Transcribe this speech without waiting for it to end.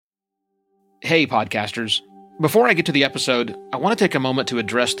Hey, podcasters. Before I get to the episode, I want to take a moment to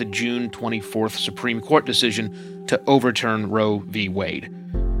address the June 24th Supreme Court decision to overturn Roe v. Wade.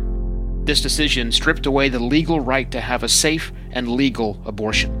 This decision stripped away the legal right to have a safe and legal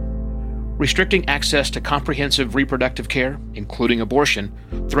abortion. Restricting access to comprehensive reproductive care, including abortion,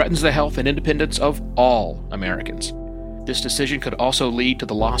 threatens the health and independence of all Americans. This decision could also lead to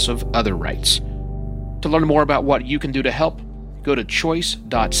the loss of other rights. To learn more about what you can do to help, go to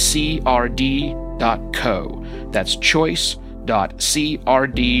choice.crd.co. That's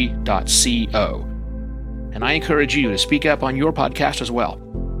choice.crd.co. And I encourage you to speak up on your podcast as well.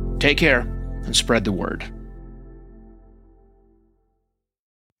 Take care and spread the word.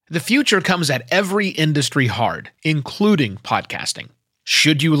 The future comes at every industry hard, including podcasting.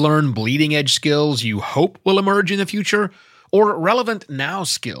 Should you learn bleeding-edge skills you hope will emerge in the future, or relevant now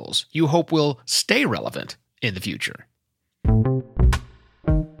skills you hope will stay relevant in the future?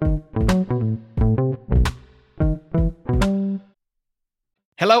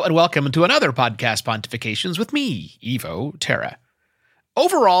 Hello and welcome to another Podcast Pontifications with me, Evo Terra.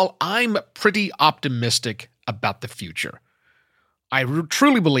 Overall, I'm pretty optimistic about the future. I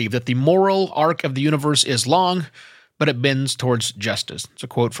truly believe that the moral arc of the universe is long, but it bends towards justice. It's a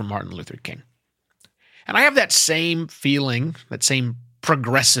quote from Martin Luther King. And I have that same feeling, that same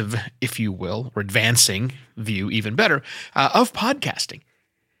progressive, if you will, or advancing view, even better, of podcasting.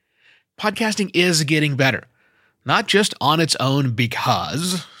 Podcasting is getting better. Not just on its own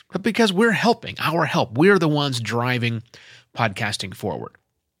because, but because we're helping. We're the ones driving podcasting forward.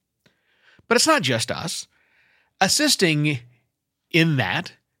 But it's not just us. Assisting in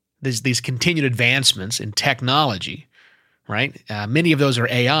that, these continued advancements in technology, right? Many of those are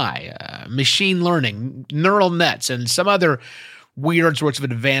AI, machine learning, neural nets, and some other weird sorts of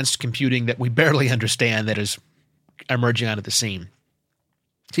advanced computing that we barely understand that is emerging onto the scene.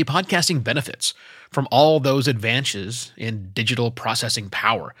 See, podcasting benefits from all those advances in digital processing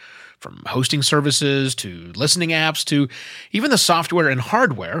power, from hosting services to listening apps to even the software and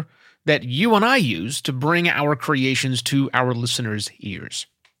hardware that you and I use to bring our creations to our listeners' ears.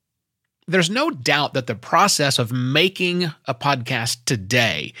 There's no doubt that the process of making a podcast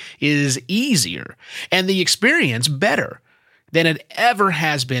today is easier and the experience better than it ever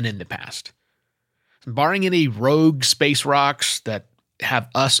has been in the past. Barring any rogue space rocks that have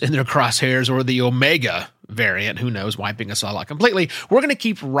us in their crosshairs or the Omega variant, who knows, wiping us all out completely, we're going to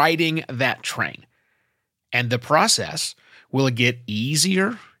keep riding that train. And the process will get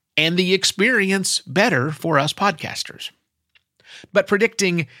easier and the experience better for us podcasters. But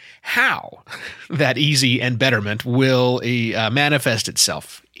predicting how that easy and betterment will manifest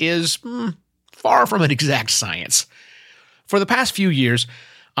itself is far from an exact science. For the past few years,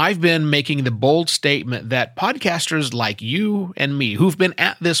 I've been making the bold statement that podcasters like you and me, who've been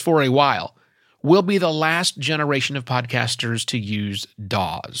at this for a while, will be the last generation of podcasters to use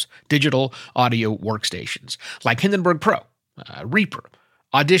DAWs, digital audio workstations, like Hindenburg Pro, Reaper,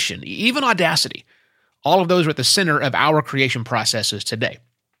 Audition, even Audacity. All of those are at the center of our creation processes today.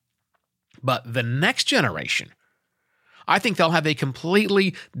 But the next generation, I think they'll have a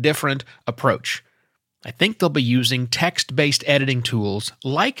completely different approach. I think they'll be using text-based editing tools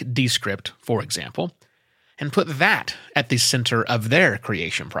like Descript, for example, and put that at the center of their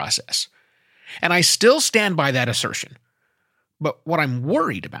creation process. And I still stand by that assertion. But what I'm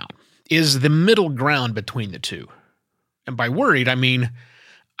worried about is the middle ground between the two. And by worried, I mean,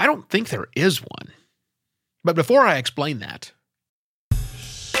 I don't think there is one. But before I explain that,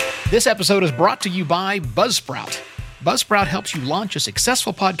 this episode is brought to you by Buzzsprout. Buzzsprout helps you launch a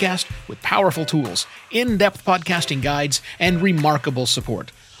successful podcast with powerful tools, in-depth podcasting guides, and remarkable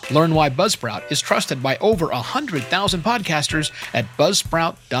support. Learn why Buzzsprout is trusted by over 100,000 podcasters at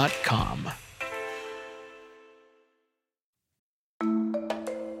buzzsprout.com.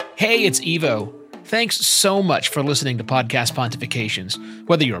 Hey, it's Evo. Thanks so much for listening to Podcast Pontifications,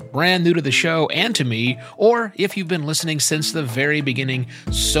 whether you're brand new to the show and to me, or if you've been listening since the very beginning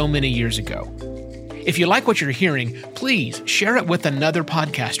so many years ago. If you like what you're hearing, please share it with another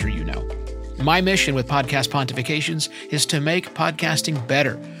podcaster you know. My mission with Podcast Pontifications is to make podcasting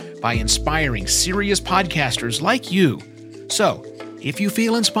better by inspiring serious podcasters like you. So, if you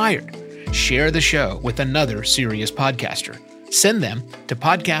feel inspired, share the show with another serious podcaster. Send them to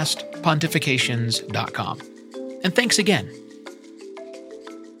podcastpontifications.com. And thanks again.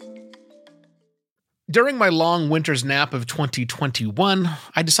 During my long winter's nap of 2021,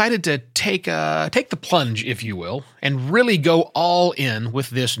 I decided to take the plunge, if you will, and really go all in with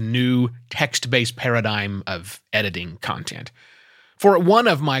this new text-based paradigm of editing content. For one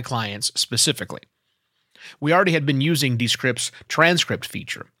of my clients specifically, we already had been using Descript's transcript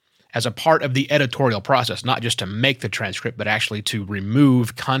feature, as a part of the editorial process, not just to make the transcript, but actually to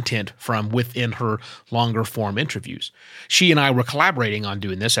remove content from within her longer form interviews. She and I were collaborating on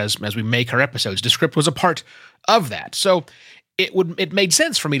doing this as we make our episodes. Descript was a part of that. So it made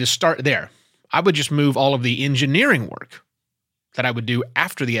sense for me to start there. I would just move all of the engineering work that I would do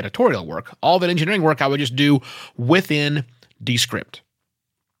after the editorial work. All that engineering work I would just do within Descript.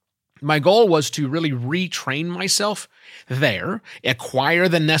 My goal was to really retrain myself there, acquire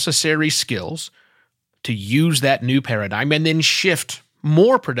the necessary skills to use that new paradigm, and then shift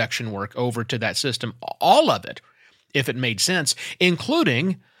more production work over to that system, all of it, if it made sense,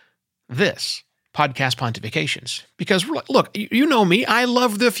 including this, Podcast Pontifications. Because look, you know me, I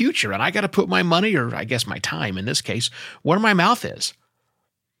love the future, and I got to put my money, or I guess my time in this case, where my mouth is.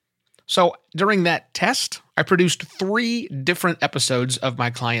 So during that test, I produced 3 different episodes of my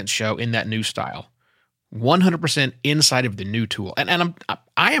client's show in that new style, 100% inside of the new tool. And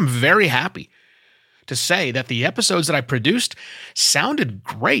I am very happy to say that the episodes that I produced sounded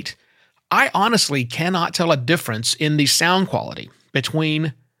great. I honestly cannot tell a difference in the sound quality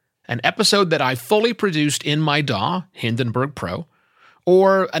between an episode that I fully produced in my DAW, Hindenburg Pro,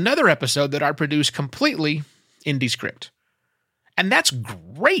 or another episode that I produced completely in Descript. And that's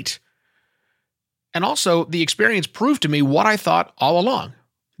great. And also, the experience proved to me what I thought all along,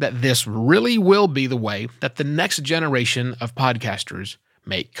 that this really will be the way that the next generation of podcasters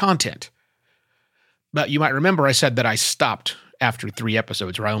make content. But you might remember I said that I stopped after 3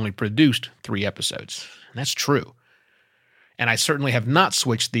 episodes, or I only produced 3 episodes. And that's true. And I certainly have not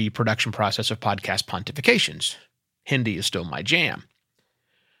switched the production process of Podcast Pontifications. Hindi is still my jam.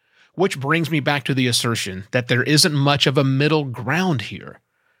 Which brings me back to the assertion that there isn't much of a middle ground here.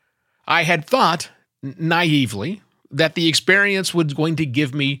 I had thought, naively, that the experience was going to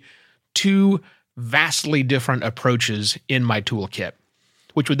give me 2 vastly different approaches in my toolkit,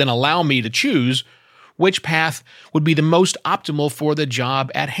 which would then allow me to choose which path would be the most optimal for the job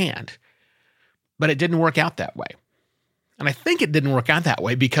at hand. But it didn't work out that way. And I think it didn't work out that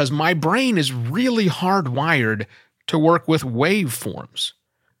way because my brain is really hardwired to work with waveforms.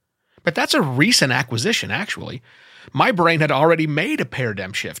 But that's a recent acquisition, actually. My brain had already made a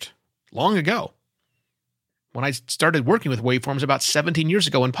paradigm shift long ago, when I started working with waveforms about 17 years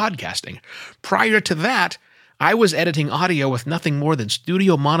ago in podcasting. Prior to that, I was editing audio with nothing more than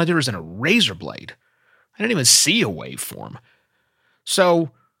studio monitors and a razor blade. I didn't even see a waveform.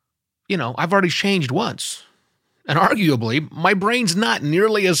 So, I've already changed once. And arguably, my brain's not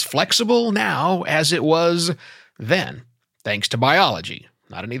nearly as flexible now as it was then, thanks to biology,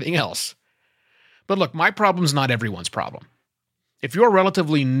 not anything else. But look, my problem's not everyone's problem. If you're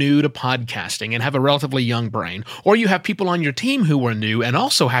relatively new to podcasting and have a relatively young brain, or you have people on your team who are new and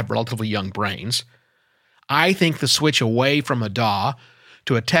also have relatively young brains, I think the switch away from a DAW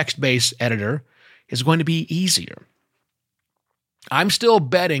to a text-based editor is going to be easier. I'm still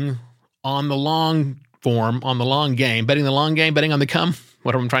betting on the long form, on the long game, betting the long game, betting on the come,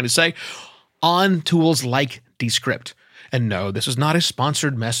 whatever I'm trying to say, on tools like Descript. And no, this is not a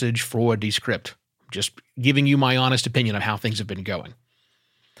sponsored message for Descript. Just giving you my honest opinion of how things have been going.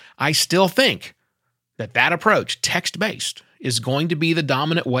 I still think that approach, text-based, is going to be the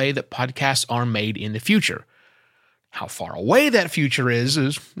dominant way that podcasts are made in the future. How far away that future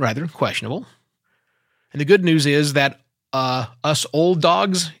is rather questionable. And the good news is that us old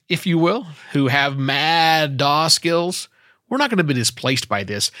dogs, if you will, who have mad DAW skills, we're not going to be displaced by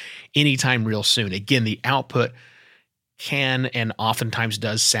this anytime real soon. Again, the output can and oftentimes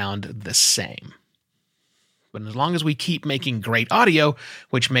does sound the same. But as long as we keep making great audio,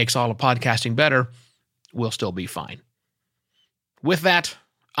 which makes all of podcasting better, we'll still be fine. With that,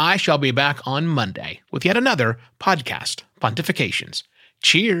 I shall be back on Monday with yet another Podcast Pontifications.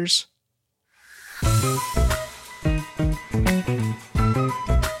 Cheers!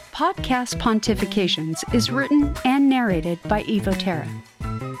 Podcast Pontifications is written and narrated by Evo Terra.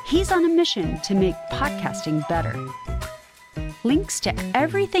 He's on a mission to make podcasting better. Links to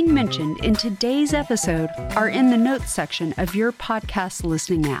everything mentioned in today's episode are in the notes section of your podcast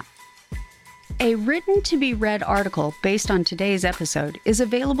listening app. A written-to-be-read article based on today's episode is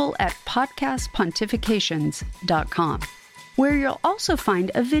available at podcastpontifications.com, where you'll also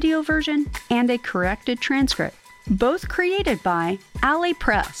find a video version and a corrected transcript, both created by Alley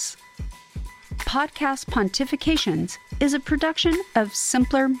Press. Podcast Pontifications is a production of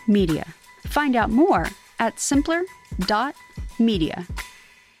Simpler Media. Find out more at simpler.media.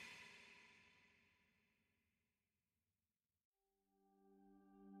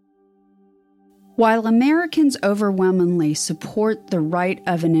 While Americans overwhelmingly support the right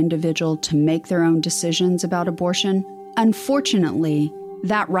of an individual to make their own decisions about abortion, unfortunately,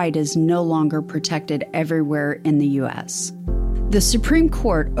 that right is no longer protected everywhere in the U.S. The Supreme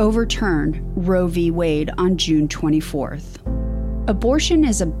Court overturned Roe v. Wade on June 24th. Abortion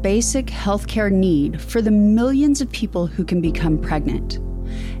is a basic healthcare need for the millions of people who can become pregnant.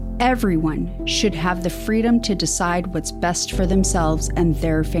 Everyone should have the freedom to decide what's best for themselves and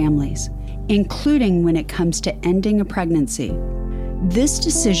their families, including when it comes to ending a pregnancy. This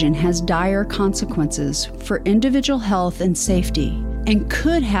decision has dire consequences for individual health and safety and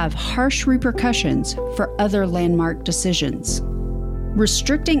could have harsh repercussions for other landmark decisions.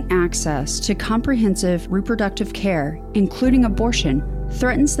 Restricting access to comprehensive reproductive care, including abortion,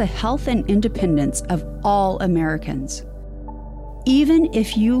 threatens the health and independence of all Americans. Even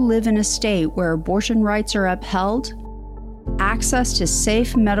if you live in a state where abortion rights are upheld, access to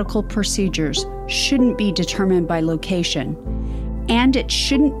safe medical procedures shouldn't be determined by location, and it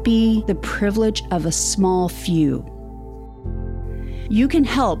shouldn't be the privilege of a small few. You can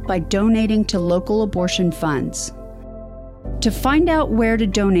help by donating to local abortion funds. To find out where to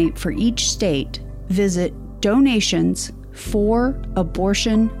donate for each state, visit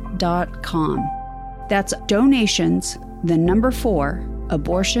donationsforabortion.com. That's donations, 4,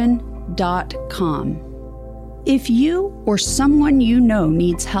 abortion.com. If you or someone you know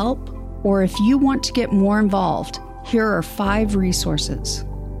needs help, or if you want to get more involved, here are 5 resources.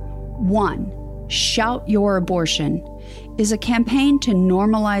 1. Shout Your Abortion is a campaign to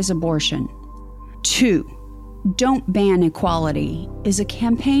normalize abortion. 2. Don't Ban Equality is a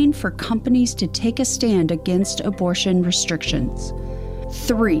campaign for companies to take a stand against abortion restrictions.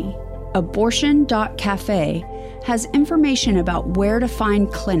 3. Abortion.cafe has information about where to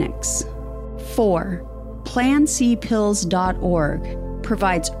find clinics. 4. PlanCpills.org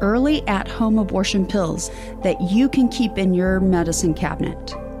provides early at-home abortion pills that you can keep in your medicine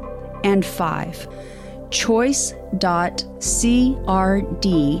cabinet. And 5.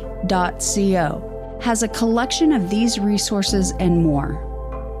 Choice.crd.co has a collection of these resources and more.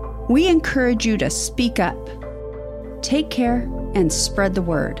 We encourage you to speak up, take care, and spread the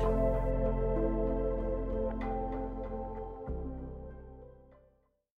word.